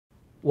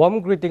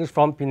Warm greetings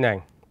from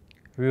Penang.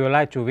 We would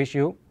like to wish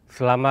you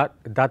Selamat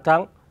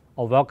Datang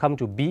or welcome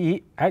to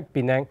BE at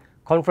Penang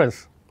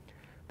Conference.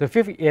 The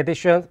 5th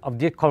edition of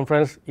this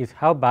conference is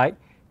held by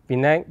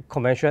Penang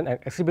Convention and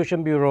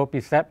Exhibition Bureau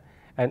PCEP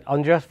and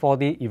Andreas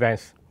 4D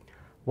Events.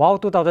 While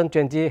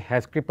 2020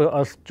 has crippled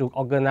us to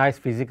organize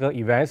physical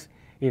events,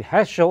 it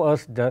has shown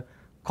us the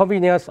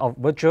convenience of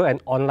virtual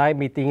and online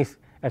meetings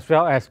as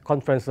well as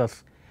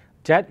conferences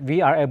that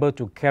we are able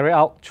to carry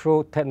out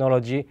through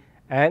technology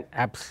and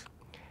apps.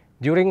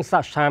 During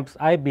such times,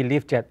 I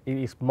believe that it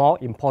is more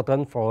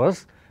important for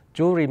us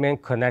to remain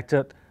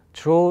connected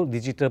through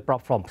digital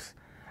platforms.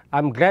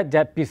 I'm glad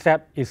that PCEP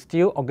is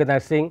still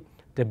organizing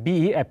the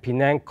BE at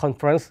Penang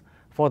conference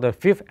for the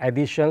 5th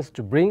edition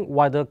to bring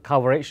wider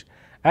coverage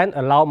and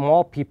allow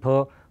more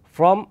people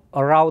from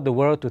around the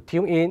world to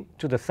tune in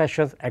to the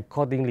sessions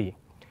accordingly.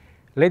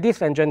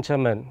 Ladies and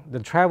gentlemen, the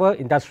travel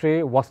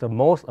industry was the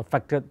most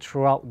affected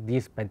throughout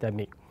this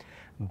pandemic.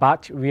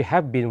 But we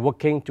have been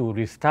working to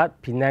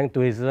restart Penang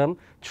tourism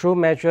through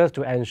measures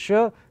to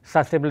ensure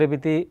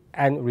sustainability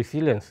and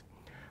resilience.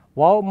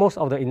 While most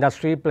of the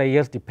industry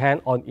players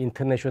depend on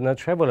international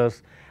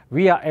travelers,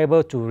 we are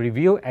able to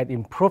review and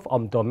improve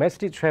on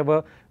domestic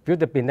travel with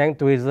the Penang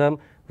Tourism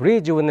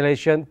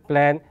Rejuvenation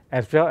Plan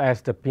as well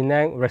as the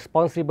Penang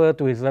Responsible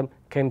Tourism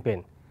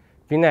Campaign.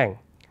 Penang,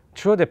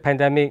 through the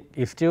pandemic,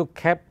 is still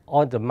kept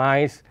on the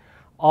minds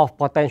of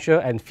potential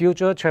and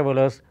future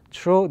travelers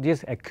through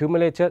these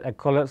accumulated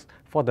accolades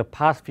for the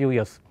past few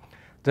years.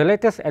 The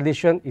latest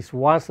edition is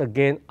once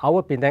again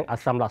our Penang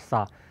Asam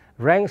Laksa,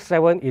 ranked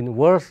 7th in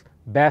World's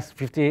Best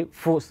 50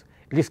 Foods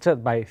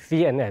listed by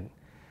CNN.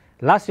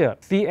 Last year,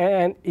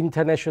 CNN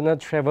International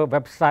Travel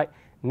website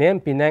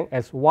named Penang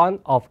as one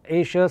of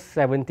Asia's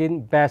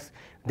 17 best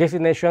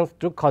destinations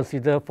to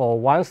consider for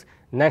one's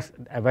next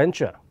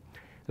adventure.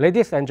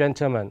 Ladies and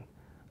gentlemen,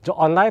 the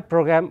online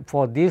program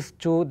for this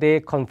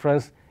 2-day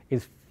conference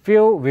is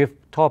filled with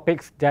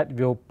topics that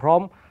will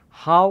prompt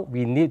how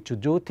we need to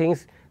do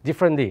things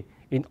differently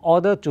in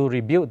order to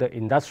rebuild the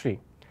industry.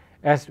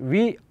 As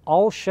we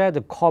all share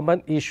the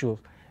common issues,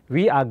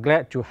 we are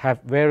glad to have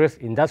various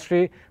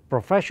industry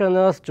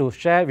professionals to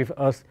share with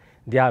us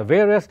their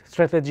various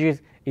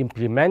strategies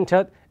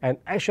implemented and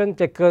action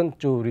taken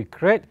to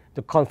recreate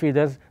the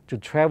confidence to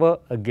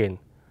travel again.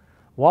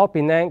 While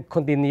Penang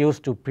continues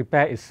to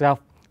prepare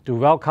itself to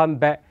welcome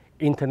back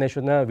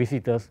international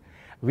visitors,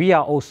 we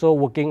are also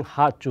working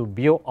hard to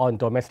build on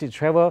domestic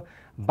travel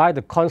by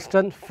the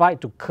constant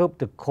fight to curb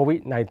the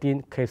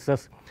COVID-19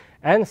 cases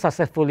and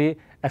successfully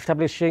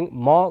establishing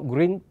more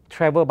green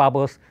travel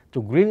bubbles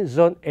to green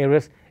zone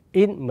areas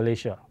in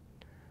Malaysia.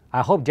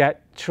 I hope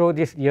that through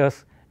this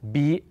year's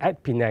BE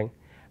at Penang,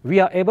 we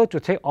are able to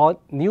take on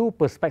new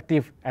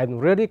perspectives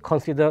and really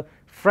consider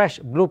fresh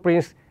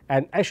blueprints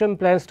and action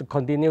plans to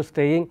continue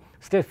staying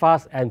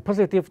steadfast and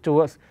positive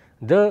towards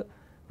the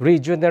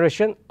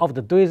regeneration of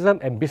the tourism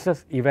and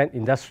business event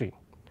industry.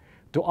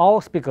 To all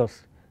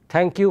speakers,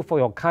 thank you for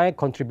your kind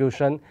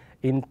contribution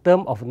in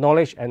terms of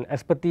knowledge and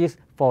expertise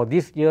for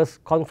this year's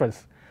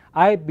conference.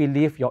 I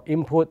believe your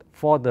input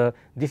for the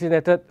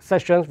designated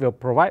sessions will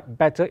provide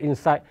better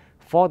insight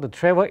for the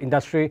travel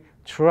industry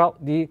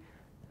throughout the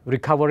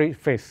recovery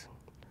phase.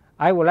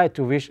 I would like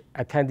to wish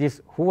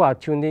attendees who are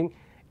tuning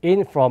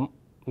in from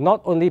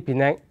not only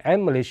Penang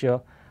and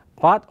Malaysia,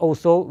 but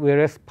also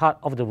various parts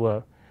of the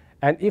world,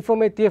 an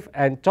informative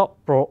and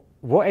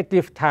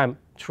thought-provocative time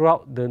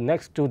throughout the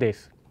next 2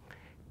 days.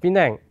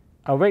 Penang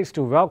awaits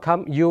to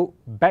welcome you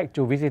back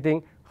to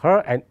visiting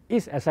her and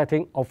its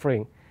exciting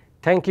offering.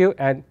 Thank you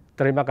and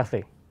terima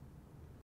kasih.